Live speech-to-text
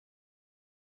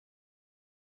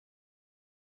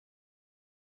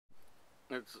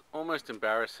It's almost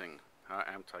embarrassing how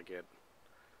amped I get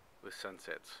with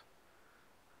sunsets.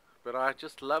 But I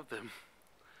just love them.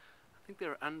 I think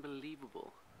they're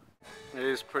unbelievable. It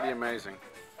is pretty amazing.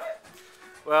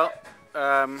 Well,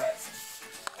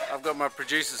 I've got my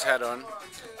producer's hat on.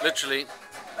 Literally,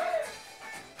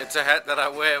 it's a hat that I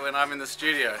wear when I'm in the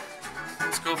studio.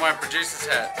 It's called my producer's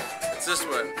hat. It's this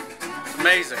one. It's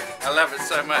amazing. I love it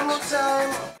so much.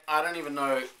 I don't even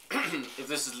know if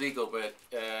this is legal, but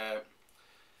I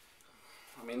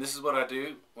mean, this is what I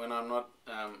do when I'm not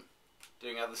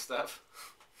doing other stuff.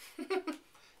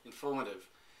 Informative.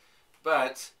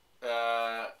 But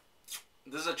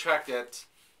this is a track that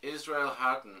Israel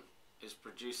Houghton is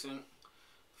producing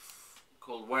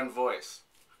called One Voice.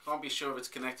 I can't be sure if it's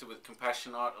connected with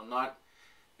Compassion Art or not.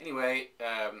 Anyway,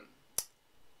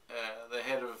 the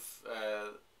head of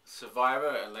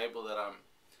Survivor, a label that I'm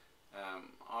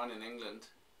on in England,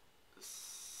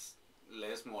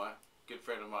 Lesmore, good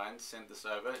friend of mine, sent this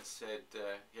over and said,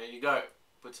 here you go,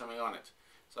 put something on it.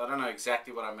 So I don't know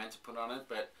exactly what I meant to put on it,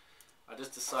 but I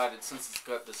just decided, since it's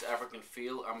got this African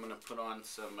feel, I'm going to put on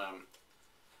some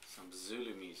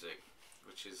Zulu music,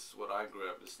 which is what I grew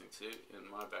up listening to in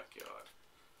my backyard.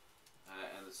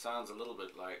 And it sounds a little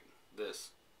bit like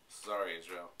this. Sorry,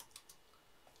 Israel.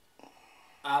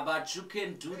 But you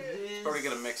can do this. Probably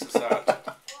going to mix this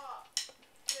out.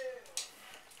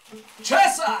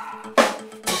 Chesa!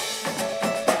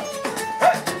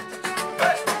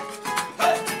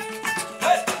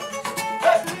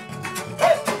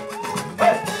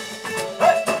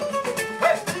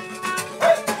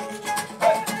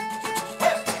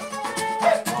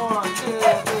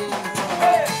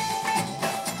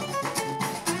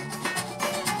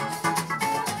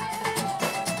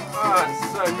 Oh,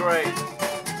 it's so great.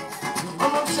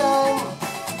 One more time.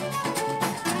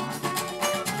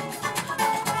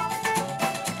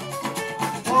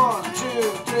 One, two,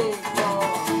 three, four.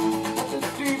 Let the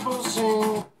people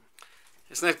sing.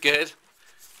 Isn't that good?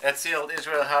 That's the old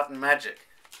Israel Houghton magic.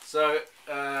 So,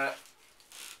 there's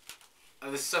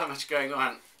so much going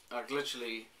on. Like,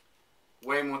 literally,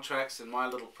 way more tracks than my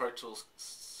little Pro Tools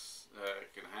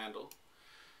can handle.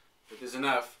 But there's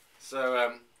enough.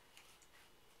 So,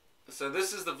 so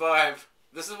this is the vibe.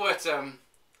 This is what South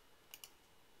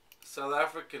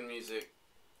African music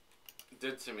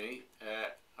did to me.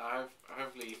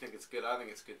 Hopefully you think it's good. I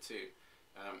think it's good too.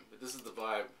 But this is the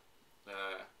vibe.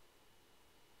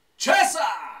 Chesa!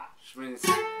 Which means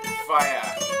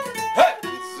fire. Hey!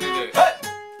 In Zulu. Hey!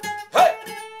 Hey!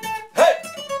 Hey!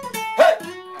 Hey!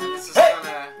 And this is kind of...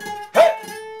 Hey!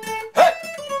 Hey!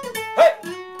 Hey!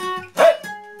 Hey!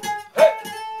 Hey!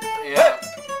 Yeah.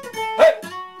 Hey!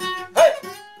 Hey!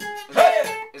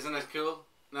 Hey! Isn't it cool?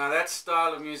 Now that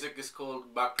style of music is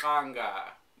called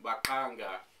bakanga.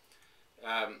 Bakanga.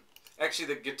 Actually,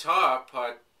 the guitar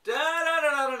part da da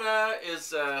da da da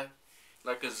is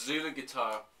like a Zulu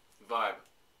guitar vibe.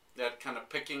 That kind of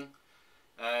picking.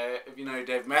 If you know who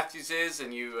Dave Matthews is,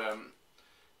 and you are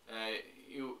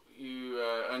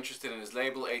interested in his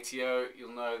label ATO,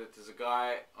 you'll know that there's a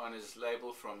guy on his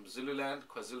label from Zululand,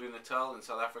 KwaZulu Natal in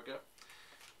South Africa,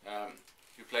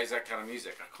 who plays that kind of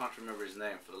music. I can't remember his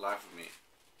name for the life of me.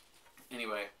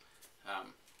 Anyway,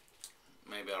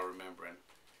 maybe I'll remember and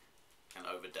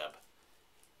overdub.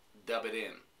 Dub it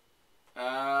in.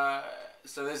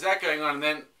 So there's that going on, and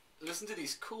then listen to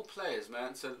these cool players,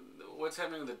 man. So what's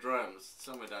happening with the drums?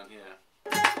 Somewhere down here.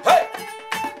 Hey!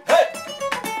 Hey! Hey!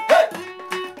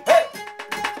 Hey!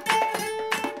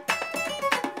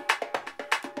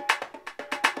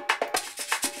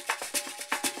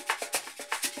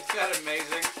 Isn't that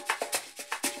amazing?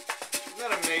 Isn't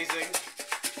that amazing?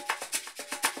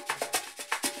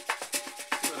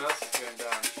 See what else is going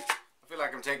down. I feel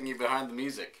like I'm taking you behind the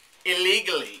music.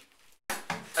 Illegally.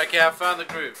 Okay, I found the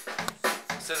groove.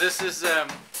 So this is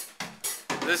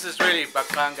really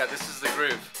bakanga. This is the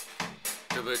groove.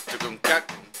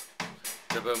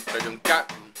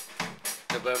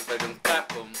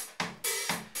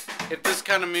 If this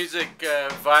kind of music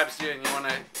vibes you and you want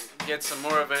to get some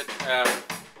more of it,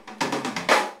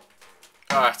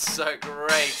 oh, it's so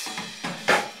great.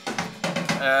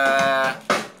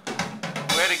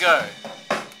 Where to go?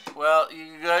 Well, you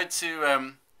can go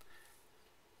to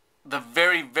the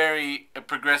very, very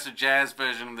progressive jazz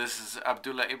version of this is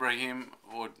Abdullah Ibrahim,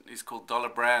 or he's called Dollar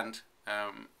Brand.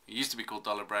 He used to be called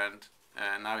Dollar Brand,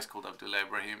 now he's called Abdullah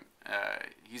Ibrahim.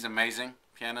 He's amazing,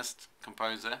 pianist,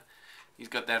 composer. He's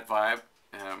got that vibe.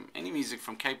 Any music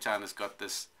from Cape Town has got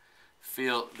this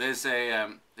feel. There's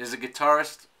a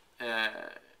guitarist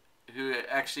who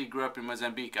actually grew up in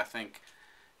Mozambique, I think.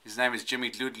 His name is Jimmy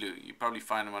Dludlu. You probably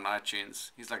find him on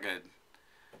iTunes. He's like a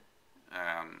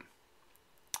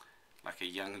like a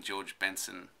young George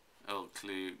Benson, Earl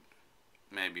Clue,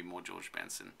 maybe more George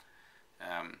Benson.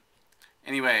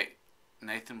 Anyway,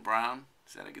 Nathan Brown,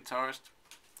 is that a guitarist?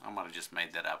 I might have just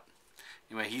made that up.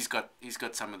 Anyway, he's got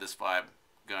some of this vibe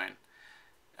going.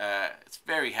 It's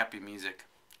very happy music.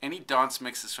 Any dance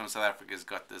mixes from South Africa's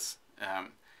got this.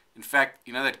 In fact,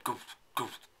 you know that goof,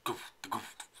 goof, goof, the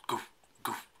goof, goof,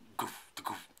 goof, goof, the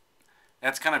goof.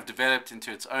 That's kind of developed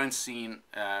into its own scene,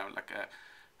 like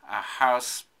a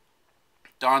house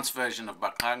dance version of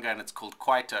Bakanga, and it's called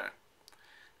Kwaito.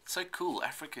 It's so cool.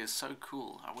 Africa is so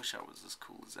cool. I wish I was as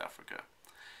cool as Africa.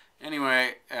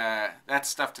 Anyway, that's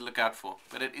stuff to look out for.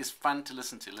 But it is fun to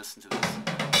listen to. Listen to this.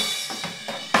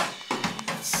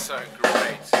 It's so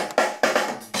great.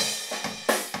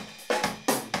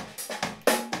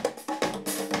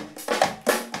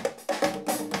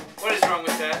 What is wrong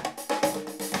with that?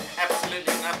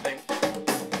 Absolutely nothing.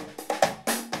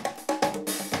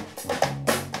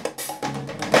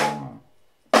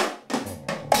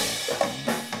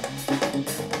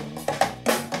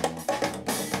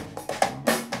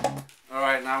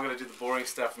 Alright, now I'm going to do the boring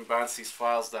stuff and bounce these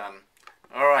files down.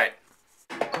 Alright.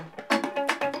 I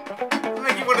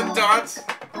think you want to dance.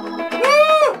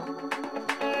 Woo!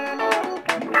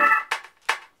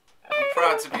 I'm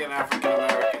proud to be an African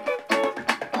American.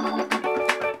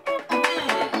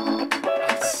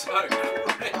 That's so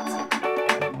great.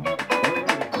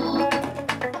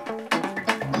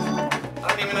 I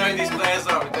don't even know who these players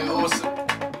are, but they're awesome.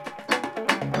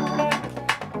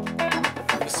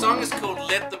 The song is called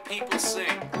Let the People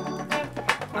Sing.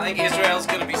 I think Israel's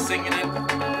going to be singing it,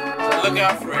 so look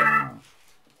out for it.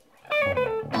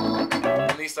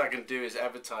 The least I can do is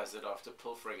advertise it after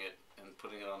pilfering it and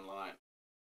putting it online.